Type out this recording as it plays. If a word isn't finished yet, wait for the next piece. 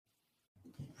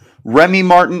Remy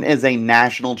Martin is a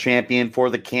national champion for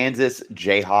the Kansas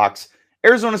Jayhawks.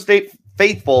 Arizona State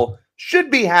faithful should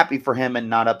be happy for him and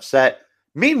not upset.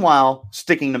 Meanwhile,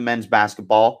 sticking to men's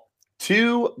basketball,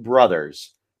 two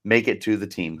brothers make it to the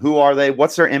team. Who are they?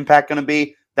 What's their impact going to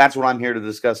be? That's what I'm here to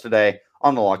discuss today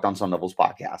on the Locked On Sun Devils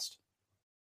podcast.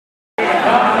 You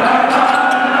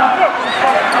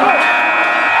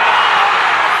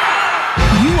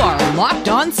are Locked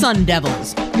On Sun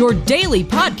Devils, your daily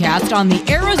podcast on the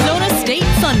Arizona State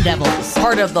Sun Devils,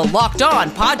 part of the Locked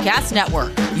On Podcast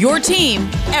Network, your team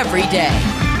every day.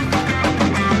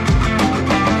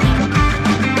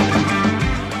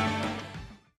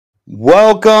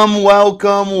 Welcome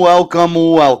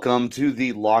to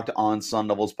the Locked On Sun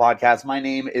Devils podcast. My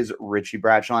name is Richie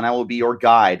Bradshaw, and I will be your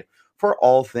guide for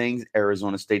all things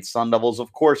Arizona State Sun Devils.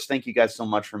 Of course, thank you guys so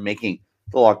much for making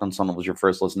the Locked On Sun Devils your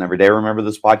first listen every day. Remember,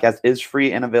 this podcast is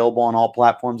free and available on all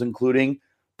platforms, including,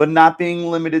 but not being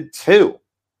limited to,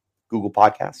 Google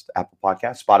Podcast, Apple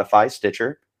Podcast, Spotify,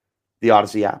 Stitcher, the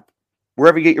Odyssey app.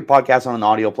 Wherever you get your podcasts on an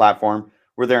audio platform,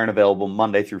 we're there and available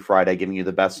Monday through Friday, giving you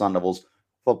the best Sun Devils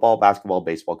football, basketball,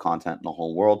 baseball content in the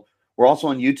whole world. We're also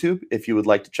on YouTube if you would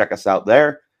like to check us out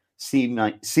there. See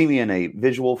me in a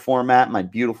visual format, my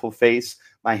beautiful face,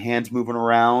 my hands moving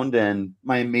around, and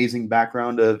my amazing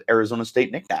background of Arizona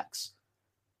State knickknacks.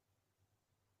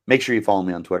 Make sure you follow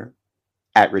me on Twitter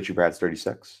at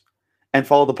RichieBrads36 and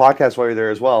follow the podcast while you're there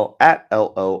as well at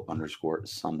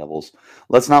LO_Sun Devils.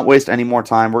 Let's not waste any more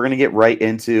time. We're going to get right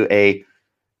into a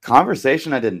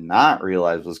conversation I did not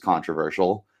realize was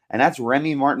controversial, and that's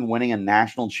Remy Martin winning a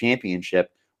national championship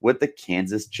with the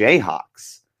Kansas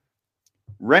Jayhawks.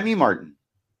 Remy Martin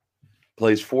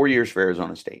plays 4 years for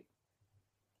Arizona State.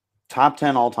 Top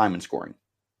 10 all-time in scoring.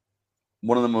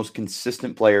 One of the most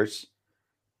consistent players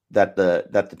that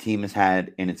the team has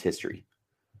had in its history.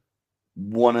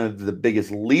 One of the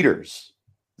biggest leaders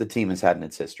the team has had in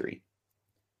its history.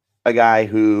 A guy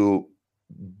who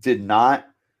did not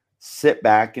sit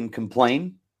back and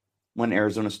complain when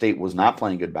Arizona State was not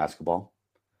playing good basketball.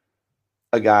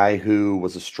 A guy who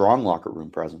was a strong locker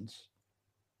room presence.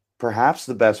 Perhaps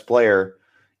the best player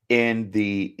in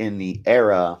the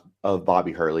era of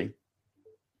Bobby Hurley,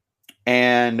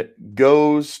 and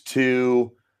goes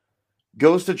to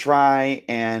try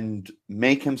and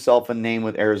make himself a name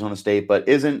with Arizona State, but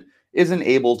isn't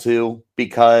able to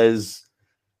because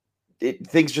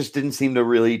things just didn't seem to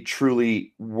really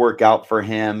truly work out for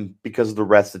him because of the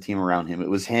rest of the team around him. It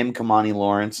was him, Kamani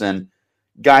Lawrence, and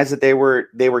guys that they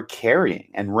were carrying,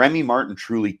 and Remy Martin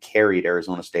truly carried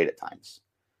Arizona State at times.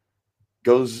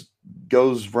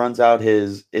 Runs out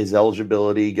his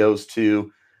eligibility, goes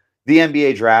to the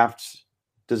NBA draft,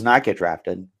 does not get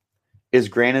drafted, is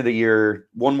granted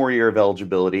one more year of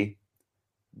eligibility,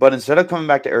 but instead of coming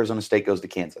back to Arizona State, goes to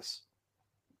Kansas.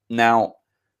 Now,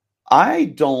 I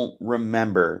don't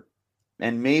remember,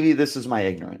 and maybe this is my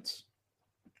ignorance,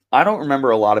 I don't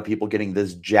remember a lot of people getting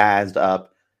this jazzed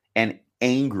up and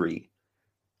angry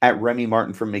at Remy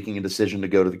Martin for making a decision to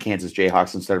go to the Kansas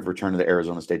Jayhawks instead of return to the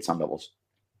Arizona State Sun Devils.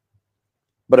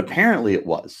 But apparently it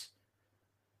was.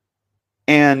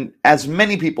 And as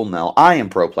many people know, I am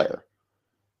pro player.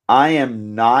 I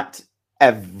am not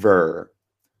ever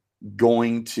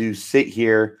going to sit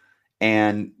here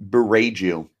and berate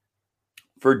you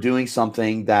for doing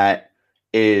something that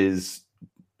is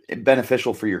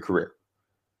beneficial for your career.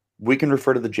 We can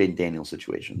refer to the Jaden Daniels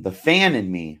situation. The fan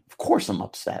in me, of course I'm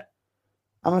upset.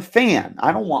 I'm a fan.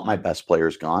 I don't want my best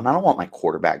players gone. I don't want my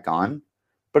quarterback gone.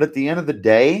 But at the end of the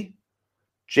day,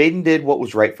 Jaden did what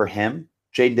was right for him.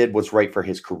 Jaden did what's right for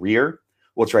his career,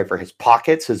 what's right for his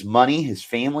pockets, his money, his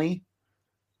family.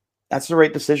 That's the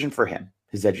right decision for him.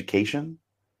 His education,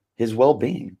 his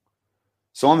well-being.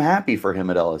 So I'm happy for him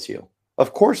at LSU.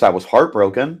 Of course, I was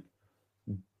heartbroken,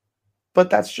 but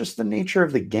that's just the nature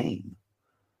of the game.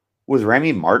 With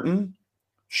Remy Martin,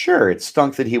 sure, it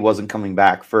stunk that he wasn't coming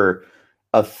back for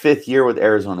a fifth year with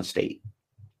Arizona State.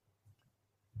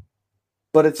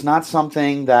 But it's not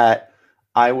something that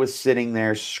I was sitting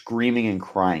there screaming and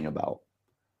crying about.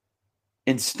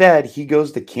 Instead, he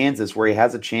goes to Kansas where he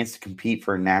has a chance to compete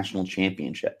for a national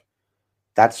championship.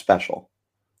 That's special.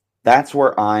 That's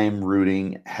where I'm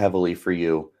rooting heavily for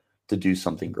you to do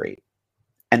something great.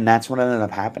 And that's what ended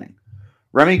up happening.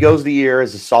 Remy goes the year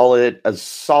as a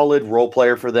solid role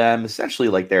player for them, essentially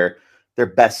like their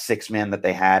best six man that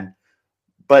they had.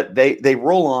 But they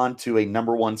roll on to a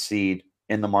number one seed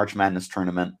in the March Madness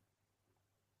tournament.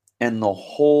 And the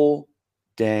whole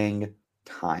dang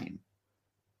time,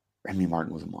 Remy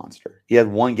Martin was a monster. He had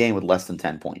one game with less than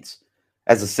 10 points.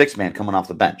 As a six man coming off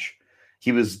the bench,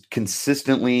 he was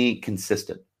consistently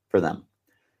consistent for them.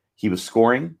 He was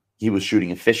scoring. he was shooting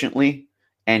efficiently,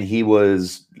 and he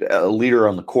was a leader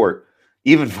on the court.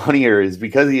 Even funnier is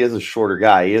because he is a shorter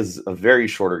guy. He is a very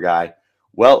shorter guy,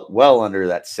 well under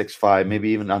that 6'5", maybe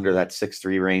even under that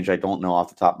 6'3" range. I don't know off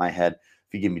the top of my head.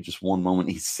 If you give me just one moment,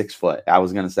 he's 6 foot. I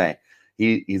was going to say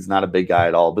he's not a big guy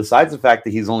at all. Besides the fact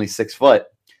that he's only 6 foot,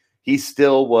 he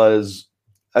still was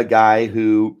a guy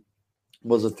who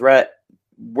was a threat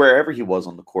wherever he was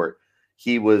on the court.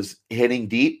 He was hitting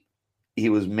deep. He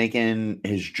was making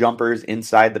his jumpers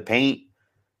inside the paint.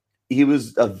 He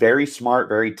was a very smart,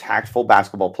 very tactful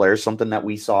basketball player, something that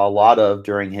we saw a lot of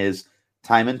during his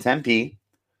time in Tempe,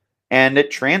 and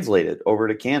it translated over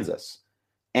to Kansas.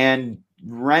 And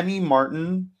Remy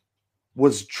Martin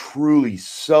was truly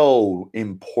so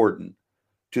important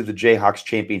to the Jayhawks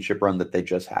championship run that they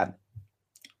just had.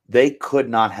 They could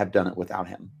not have done it without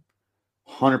him.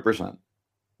 100%.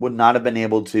 Would not have been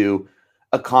able to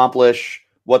accomplish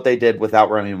what they did without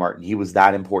Remy Martin. He was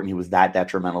that important. He was that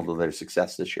detrimental to their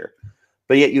success this year.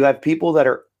 But yet you have people that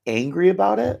are angry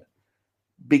about it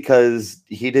because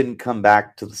he didn't come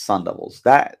back to the Sun Devils.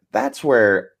 That's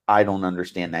where I don't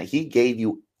understand that. He gave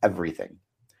you everything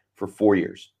for 4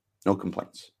 years. No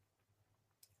complaints.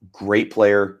 Great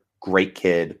player, great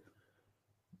kid.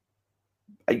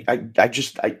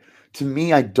 To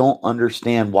me, I don't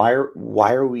understand why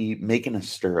are we making a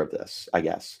stir of this, I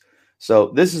guess. So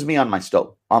this is me on my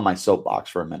soapbox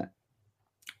for a minute.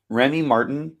 Remy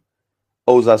Martin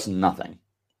owes us nothing.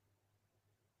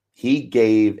 He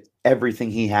gave everything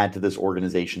he had to this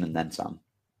organization and then some.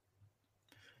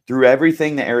 Through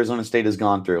everything that Arizona State has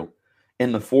gone through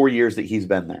in the 4 years that he's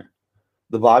been there.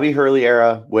 The Bobby Hurley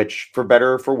era, which for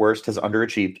better or for worse has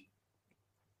underachieved.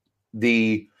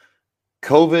 The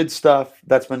COVID stuff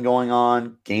that's been going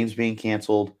on, games being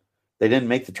canceled. They didn't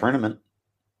make the tournament.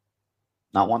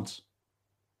 Not once.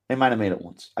 They might have made it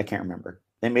once. I can't remember.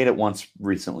 They made it once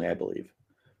recently, I believe.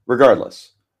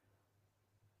 Regardless,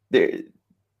 there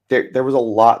was a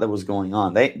lot that was going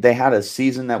on. They had a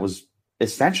season that was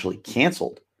essentially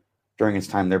canceled during his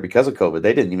time there because of COVID.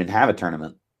 They didn't even have a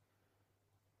tournament.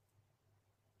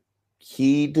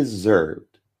 He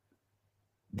deserved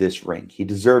this ring. He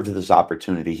deserved this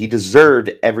opportunity. He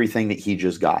deserved everything that he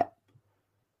just got.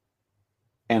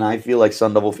 And I feel like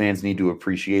Sun Devil fans need to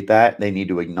appreciate that. They need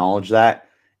to acknowledge that.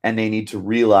 And they need to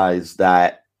realize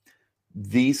that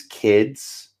these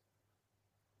kids,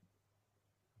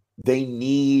 they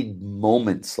need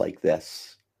moments like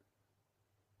this.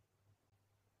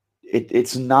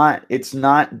 It's not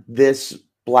this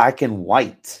black and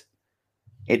white.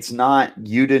 It's not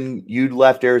you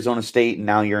left Arizona State and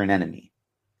now you're an enemy.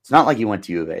 It's not like you went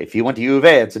to U of A. If you went to U of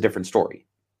A, it's a different story.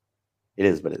 It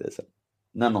is, but it isn't.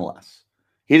 Nonetheless,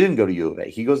 he didn't go to U of A.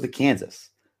 He goes to Kansas.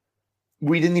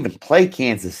 We didn't even play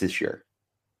Kansas this year.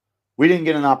 We didn't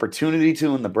get an opportunity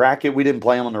to in the bracket. We didn't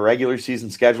play him on the regular season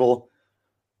schedule.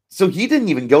 So he didn't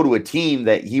even go to a team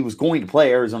that he was going to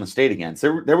play Arizona State against.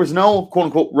 There was no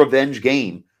quote-unquote revenge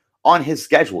game on his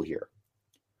schedule here.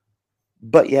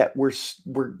 But yet we're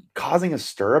causing a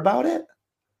stir about it?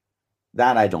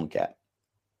 That I don't get.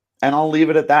 And I'll leave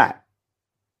it at that.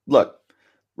 Look,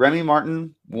 Remy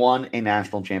Martin won a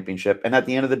national championship. And at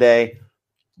the end of the day,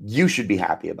 you should be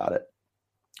happy about it.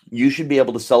 You should be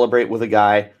able to celebrate with a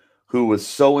guy who was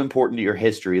so important to your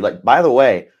history. Like, by the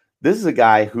way, this is a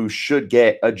guy who should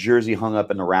get a jersey hung up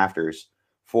in the rafters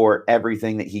for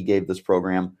everything that he gave this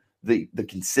program. The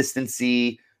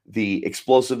consistency, the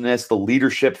explosiveness, the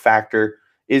leadership factor.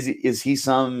 Is he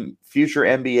some future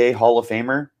NBA Hall of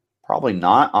Famer? Probably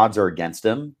not. Odds are against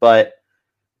him. But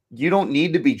you don't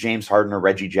need to be James Harden or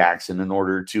Reggie Jackson in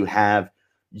order to have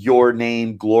your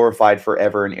name glorified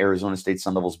forever in Arizona State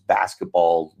Sun Devils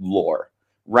basketball lore.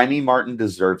 Remy Martin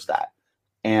deserves that.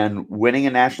 And winning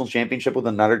a national championship with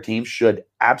another team should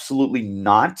absolutely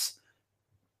not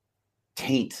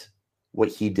taint what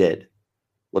he did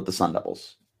with the Sun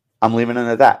Devils. I'm leaving it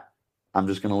at that. I'm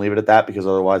just going to leave it at that because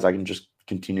otherwise I can just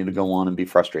continue to go on and be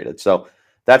frustrated. So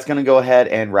that's going to go ahead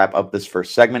and wrap up this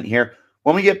first segment here.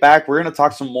 When we get back, we're going to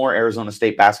talk some more Arizona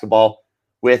State basketball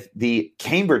with the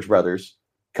Cambridge brothers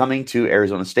coming to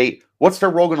Arizona State. What's their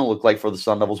role going to look like for the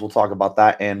Sun Devils? We'll talk about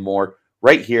that and more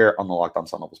right here on the Locked On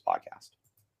Sun Devils podcast.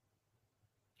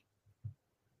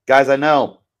 Guys, I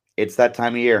know it's that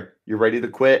time of year. You're ready to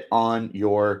quit on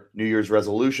your New Year's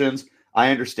resolutions. I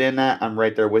understand that. I'm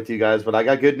right there with you guys, but I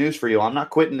got good news for you. I'm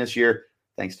not quitting this year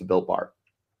thanks to Built Bar.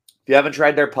 If you haven't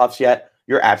tried their puffs yet,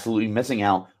 you're absolutely missing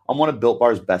out on one of Built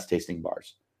Bar's best tasting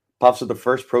bars. Puffs are the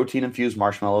first protein-infused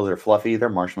marshmallow. They're fluffy. They're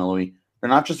marshmallowy. They're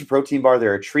not just a protein bar.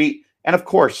 They're a treat. And, of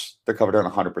course, they're covered in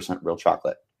 100% real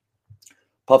chocolate.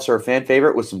 Puffs are a fan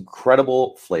favorite with some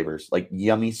credible flavors like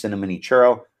yummy cinnamony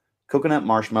churro, coconut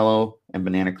marshmallow and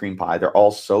banana cream pie. They're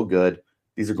all so good.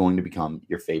 These are going to become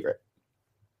your favorite.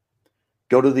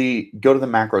 Go to the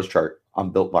macros chart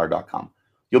on builtbar.com.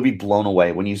 You'll be blown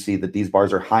away when you see that these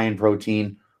bars are high in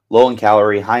protein, low in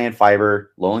calorie, high in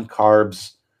fiber, low in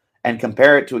carbs, and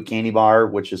compare it to a candy bar,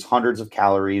 which is hundreds of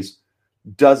calories,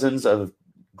 dozens of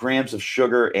grams of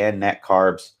sugar and net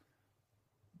carbs.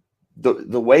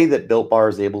 The way that Built Bar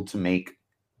is able to make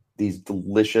these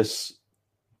delicious,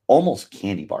 almost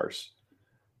candy bars,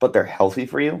 but they're healthy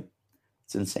for you,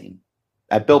 it's insane.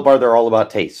 At Built Bar, they're all about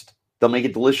taste. They'll make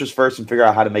it delicious first and figure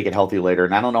out how to make it healthy later.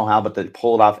 And I don't know how, but they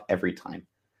pull it off every time.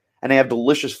 And they have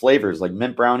delicious flavors like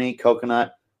mint brownie,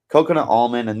 coconut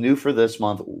almond, and new for this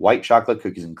month, white chocolate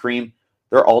cookies and cream.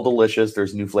 They're all delicious.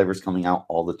 There's new flavors coming out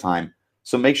all the time.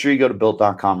 So make sure you go to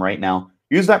built.com right now.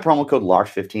 Use that promo code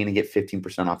LOCKED15 and get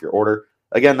 15% off your order.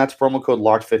 Again, that's promo code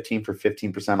LOCKED15 for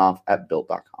 15% off at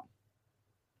built.com.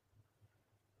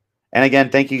 And again,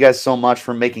 thank you guys so much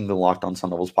for making the Locked On Sun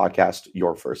Devils podcast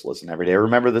your first listen every day.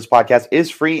 Remember, this podcast is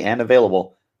free and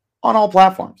available on all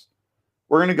platforms.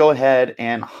 We're going to go ahead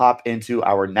and hop into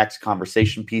our next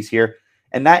conversation piece here,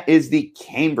 and that is the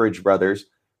Cambridge brothers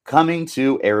coming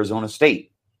to Arizona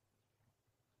State.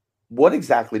 What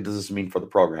exactly does this mean for the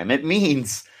program? It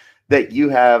means that you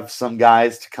have some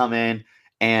guys to come in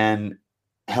and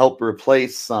help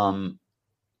replace some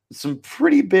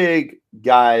pretty big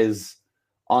guys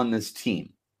on this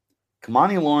team.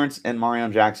 Kamani Lawrence and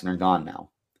Marion Jackson are gone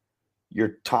now.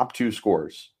 Your top two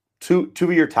scorers. Two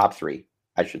of your top three,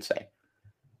 I should say.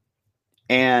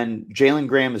 And Jalen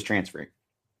Graham is transferring.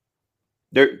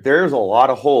 There's a lot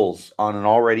of holes on an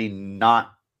already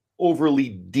not overly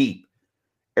deep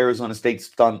Arizona State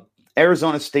Sun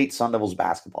Devils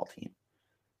basketball team.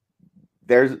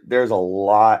 There's a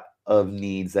lot of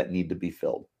needs that need to be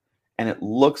filled. And it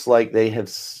looks like they have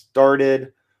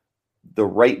started the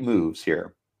right moves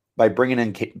here by bringing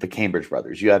in the Cambridge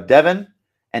brothers. You have Devin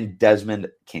and Desmond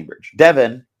Cambridge.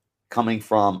 Devin coming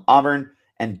from Auburn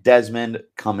and Desmond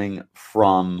coming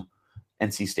from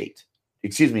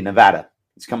Nevada.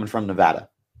 He's coming from Nevada.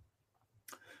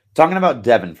 Talking about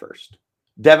Devin first.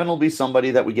 Devin will be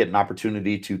somebody that we get an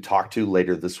opportunity to talk to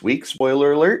later this week.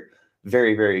 Spoiler alert.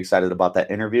 Very, very excited about that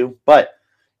interview. But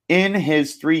in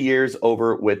his 3 years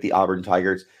over with the Auburn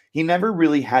Tigers, he never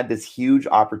really had this huge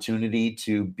opportunity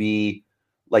to be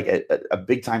like a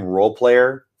big-time role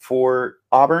player for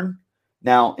Auburn.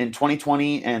 Now, in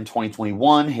 2020 and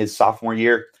 2021, his sophomore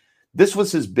year, this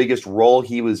was his biggest role.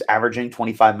 He was averaging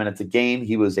 25 minutes a game.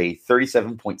 He was a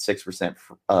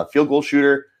 37.6% field goal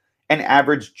shooter and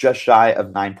averaged just shy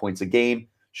of 9 points a game,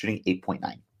 shooting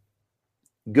 8.9.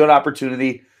 Good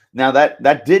opportunity. Now,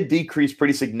 that did decrease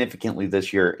pretty significantly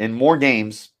this year. In more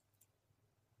games,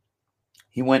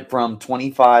 he went from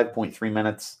 25.3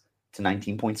 minutes to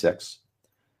 19.6.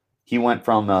 He went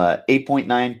from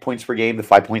 8.9 points per game to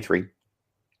 5.3.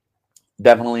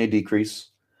 Definitely a decrease.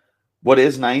 What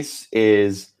is nice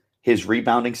is his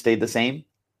rebounding stayed the same.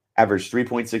 Averaged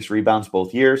 3.6 rebounds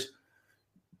both years.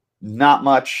 Not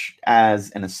much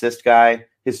as an assist guy.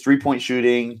 His three-point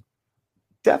shooting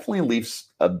definitely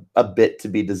leaves a bit to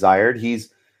be desired.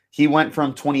 He went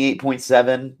from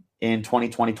 28.7 in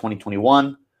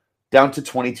 2020-2021 down to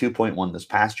 22.1 this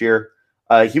past year.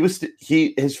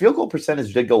 His field goal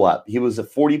percentage did go up. He was a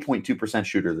 40.2%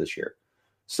 shooter this year.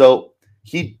 So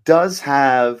he does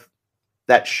have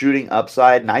that shooting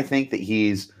upside, and I think that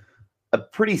he's a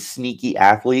pretty sneaky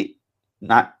athlete.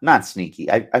 Not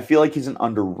sneaky. I feel like he's an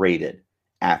underrated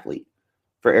athlete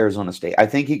for Arizona State. I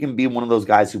think he can be one of those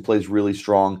guys who plays really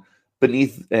strong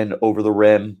beneath and over the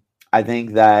rim. I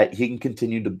think that he can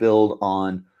continue to build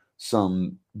on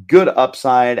some good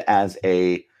upside as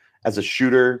a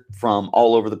shooter from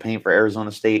all over the paint for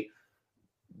Arizona State.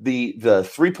 The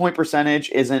 3-point percentage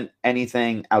isn't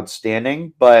anything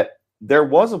outstanding, but there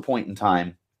was a point in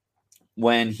time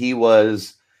when he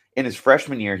was in his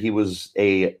freshman year, he was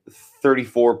a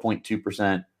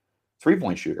 34.2%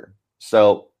 three-point shooter.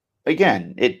 So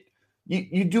again,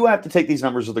 you do have to take these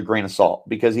numbers with a grain of salt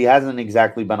because he hasn't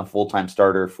exactly been a full-time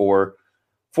starter for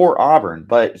Auburn,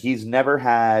 but he's never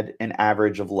had an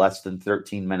average of less than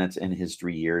 13 minutes in his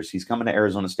 3 years. He's coming to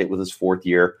Arizona State with his fourth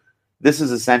year. This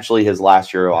is essentially his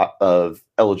last year of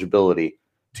eligibility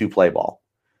to play ball.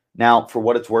 Now, for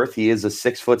what it's worth, he is a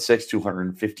 6'6",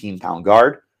 215-pound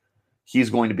guard. He's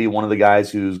going to be one of the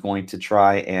guys who's going to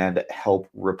try and help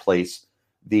replace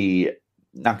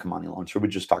not Kamani Lawrence, who we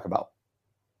just talked about.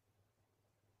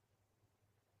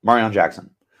 Marion Jackson.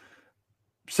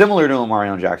 Similar to a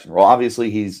Marion Jackson role.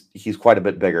 Obviously, he's quite a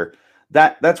bit bigger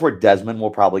That's where Desmond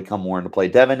will probably come more into play.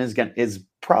 Devin is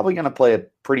probably going to play a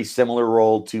pretty similar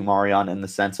role to Marion in the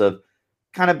sense of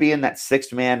kind of being that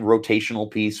sixth man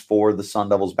rotational piece for the Sun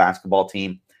Devils basketball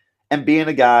team and being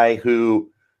a guy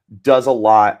who does a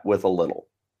lot with a little.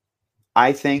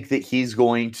 I think that he's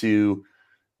going to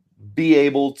be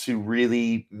able to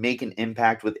really make an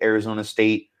impact with Arizona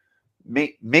State.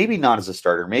 Maybe not as a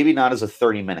starter, maybe not as a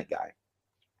 30-minute guy,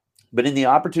 but in the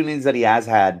opportunities that he has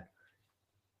had,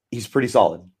 he's pretty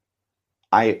solid.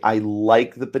 I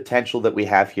like the potential that we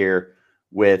have here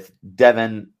with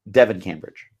Devin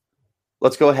Cambridge.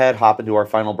 Let's go ahead, hop into our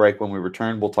final break. When we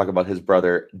return, we'll talk about his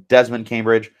brother, Desmond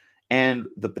Cambridge, and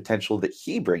the potential that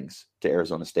he brings to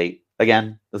Arizona State.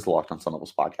 Again, this is the Locked On Sun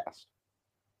Devils podcast.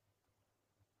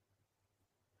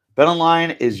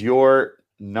 BetOnline is your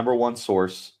number one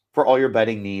source for all your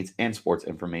betting needs and sports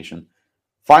information.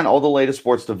 Find all the latest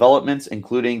sports developments,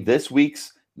 including this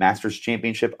week's Masters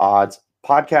Championship odds,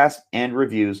 podcasts, and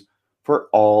reviews for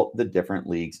all the different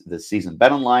leagues this season.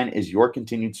 BetOnline is your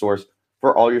continued source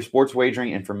for all your sports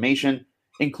wagering information,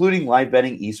 including live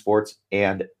betting, esports,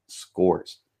 and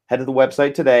scores. Head to the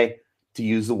website today to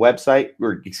use the website,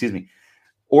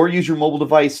 or use your mobile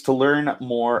device to learn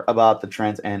more about the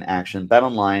trends and action.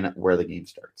 BetOnline, where the game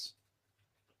starts.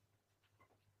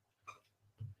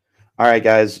 All right,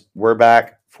 guys, we're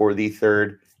back for the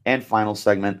third and final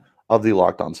segment of the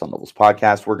Locked On Sun Devils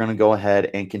podcast. We're going to go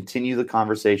ahead and continue the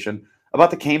conversation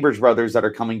about the Cambridge brothers that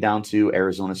are coming down to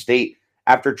Arizona State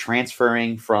after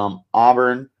transferring from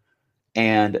Auburn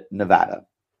and Nevada.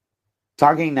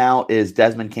 Talking now is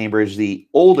Desmond Cambridge, the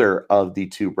older of the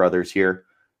two brothers here.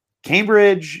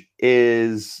 Cambridge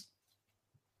is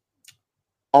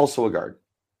also a guard.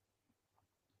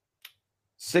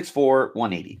 6'4",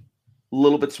 180. A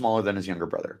little bit smaller than his younger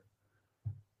brother.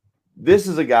 This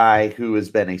is a guy who has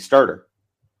been a starter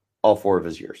all 4 of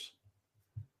his years.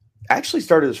 Actually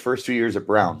started his first 2 years at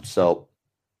Brown, so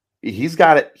he's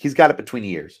got it between the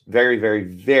years. Very, very,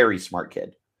 very smart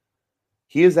kid.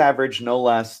 He has averaged no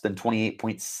less than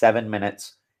 28.7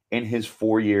 minutes in his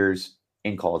 4 years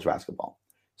in college basketball.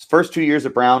 His first 2 years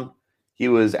at Brown, he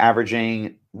was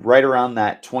averaging right around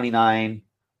that 29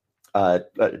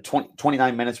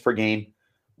 minutes per game,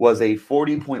 was a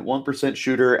 40.1%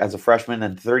 shooter as a freshman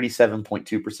and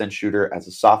 37.2% shooter as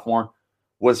a sophomore,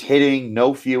 was hitting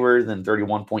no fewer than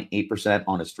 31.8%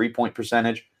 on his three-point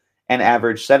percentage, and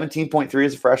averaged 17.3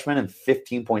 as a freshman and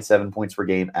 15.7 points per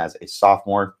game as a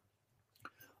sophomore.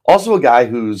 Also a guy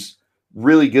who's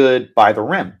really good by the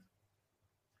rim.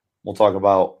 We'll talk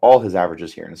about all his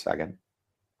averages here in a second.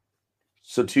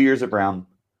 So 2 years at Brown,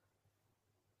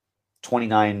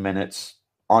 29 minutes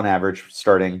on average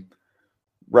starting,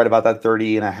 right about that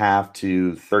 30.5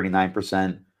 to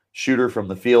 39% shooter from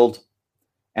the field,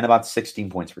 and about 16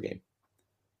 points per game.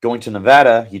 Going to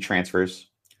Nevada, he transfers,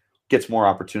 gets more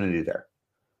opportunity there.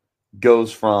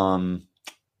 Goes from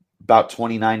about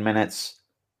 29 minutes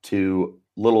to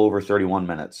a little over 31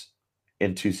 minutes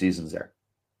in 2 seasons there.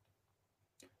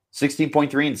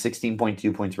 16.3 and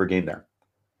 16.2 points per game there.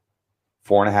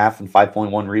 4.5 and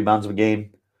 5.1 rebounds a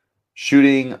game.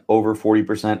 Shooting over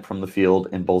 40% from the field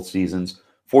in both seasons.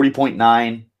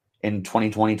 40.9 in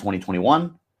 2020,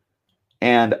 2021.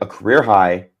 And a career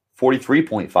high,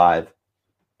 43.5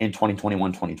 in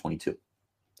 2021, 2022.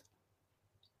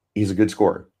 He's a good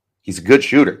scorer. He's a good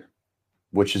shooter,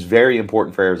 which is very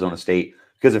important for Arizona State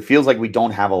because it feels like we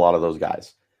don't have a lot of those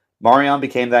guys. Marion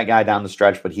became that guy down the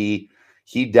stretch, but he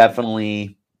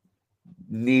definitely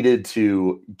needed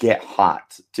to get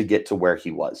hot to get to where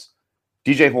he was.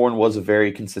 DJ Horn was a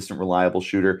very consistent, reliable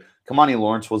shooter. Kamani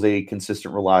Lawrence was a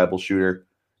consistent, reliable shooter.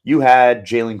 You had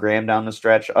Jalen Graham down the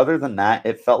stretch. Other than that,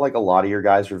 it felt like a lot of your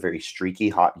guys were very streaky,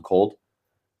 hot and cold.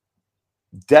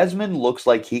 Desmond looks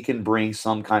like he can bring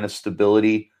some kind of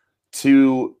stability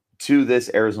to this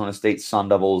Arizona State Sun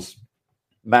Devils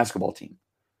basketball team.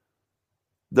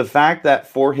 The fact that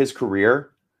for his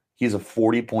career, he's a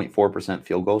 40.4%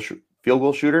 field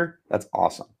goal shooter, that's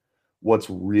awesome. What's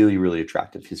really, really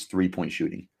attractive, his three-point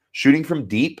shooting. Shooting from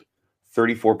deep,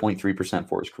 34.3%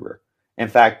 for his career. In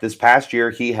fact, this past year,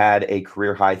 he had a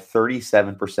career-high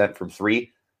 37% from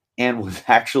three and was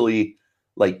actually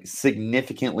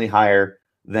significantly higher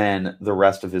than the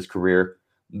rest of his career.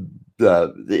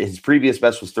 His previous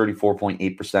best was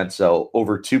 34.8%, so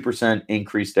over 2%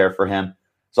 increase there for him.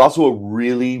 He's also a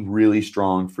really, really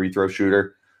strong free throw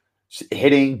shooter,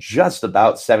 hitting just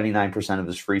about 79% of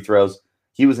his free throws.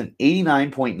 He was an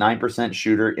 89.9%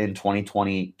 shooter in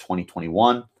 2020,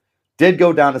 2021. Did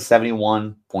go down to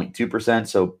 71.2%,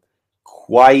 so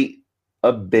quite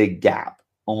a big gap,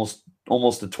 almost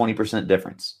a 20%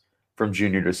 difference from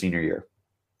junior to senior year.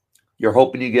 You're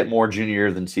hoping you get more junior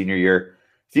year than senior year.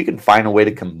 If you can find a way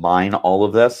to combine all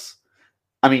of this,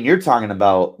 I mean, you're talking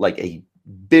about like a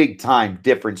big time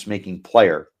difference making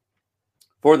player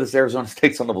for this Arizona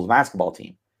State Sun Devils basketball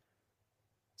team.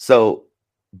 So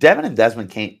Devin and Desmond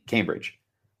Cambridge,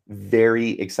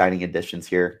 very exciting additions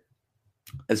here,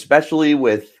 especially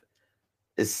with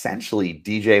essentially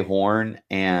DJ Horn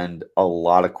and a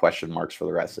lot of question marks for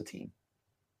the rest of the team.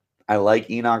 I like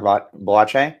Enoch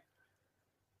Blache.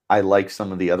 I like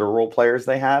some of the other role players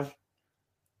they have.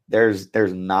 There's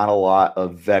not a lot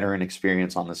of veteran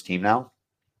experience on this team now.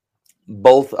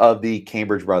 Both of the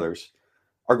Cambridge brothers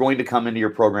are going to come into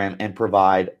your program and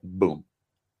provide, boom,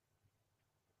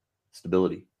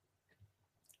 stability,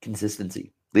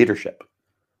 consistency, leadership,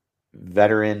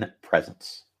 veteran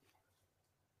presence.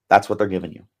 That's what they're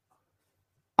giving you.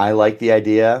 I like the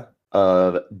idea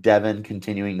of Devin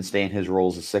continuing to stay in his role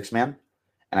as a sixth man.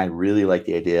 And I really like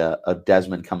the idea of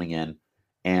Desmond coming in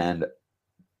and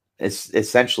it's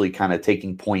essentially kind of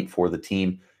taking point for the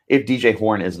team if DJ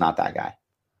Horn is not that guy.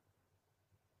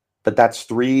 But that's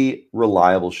three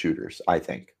reliable shooters, I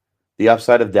think. The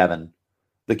upside of Devin,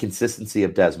 the consistency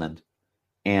of Desmond,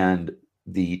 and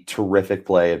the terrific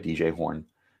play of DJ Horn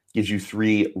gives you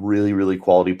three really, really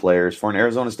quality players for an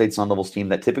Arizona State Sun Devils team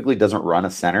that typically doesn't run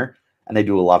a center and they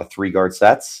do a lot of three-guard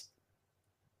sets.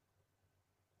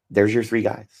 There's your three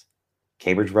guys.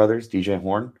 Cambridge brothers, DJ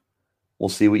Horn. We'll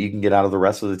see what you can get out of the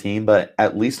rest of the team, but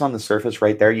at least on the surface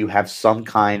right there, you have some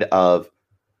kind of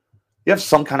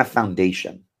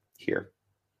foundation here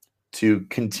to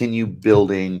continue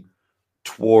building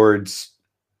towards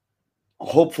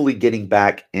hopefully getting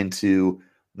back into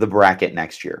the bracket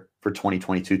next year for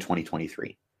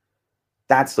 2022-2023.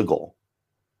 That's the goal.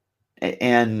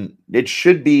 And it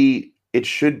should be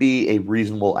a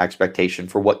reasonable expectation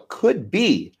for what could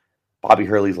be Bobby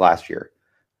Hurley's last year.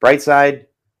 Bright side,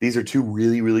 these are two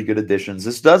really, really good additions.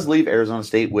 This does leave Arizona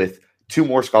State with two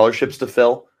more scholarships to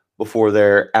fill before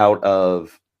they're out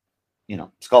of,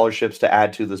 scholarships to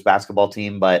add to this basketball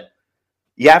team. But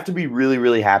you have to be really,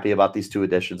 really happy about these two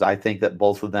additions. I think that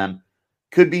both of them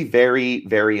could be very,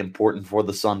 very important for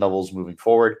the Sun Devils moving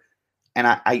forward. And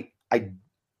I like it.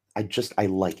 I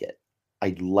like it.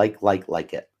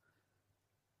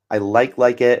 I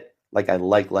like it like I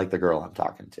like the girl I'm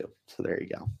talking to. So there you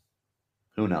go.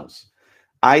 Who knows?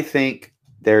 I think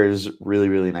there's really,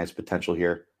 really nice potential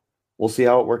here. We'll see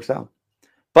how it works out.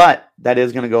 But that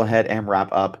is going to go ahead and wrap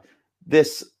up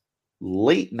this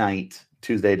late night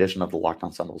Tuesday edition of the Locked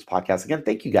On Sun Devils podcast. Again,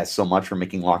 thank you guys so much for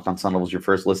making Locked On Sun Devils your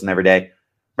first listen every day.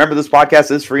 Remember, this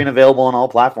podcast is free and available on all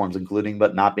platforms, including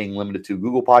but not being limited to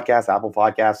Google Podcasts, Apple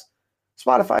Podcasts,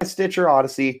 Spotify, Stitcher,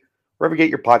 Odyssey, wherever you get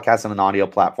your podcasts on an audio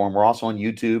platform. We're also on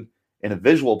YouTube in a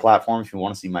visual platform if you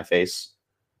want to see my face.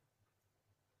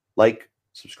 Like,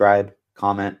 subscribe,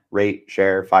 comment, rate,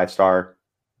 share, 5-star,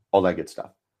 all that good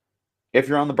stuff. If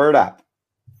you're on the Bird app,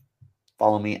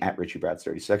 follow me at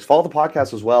RichieBrads36. Follow the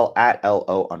podcast as well at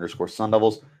LO_Sun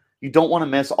Devils. You don't want to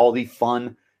miss all the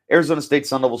fun Arizona State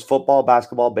Sun Devils football,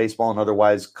 basketball, baseball, and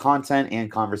otherwise content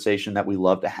and conversation that we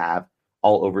love to have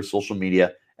all over social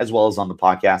media as well as on the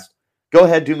podcast. Go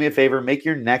ahead, do me a favor, make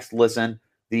your next listen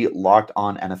the Locked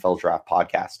On NFL Draft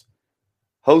podcast.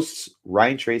 Hosts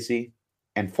Ryan Tracy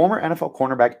and former NFL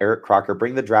cornerback Eric Crocker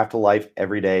bring the draft to life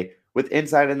every day with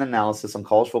insight and analysis on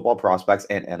college football prospects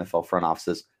and NFL front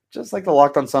offices. Just like the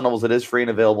Locked On Sun Devils, it is free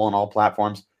and available on all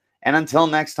platforms. And until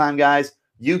next time, guys,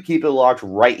 you keep it locked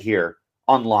right here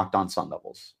on Locked On Sun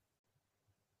Devils.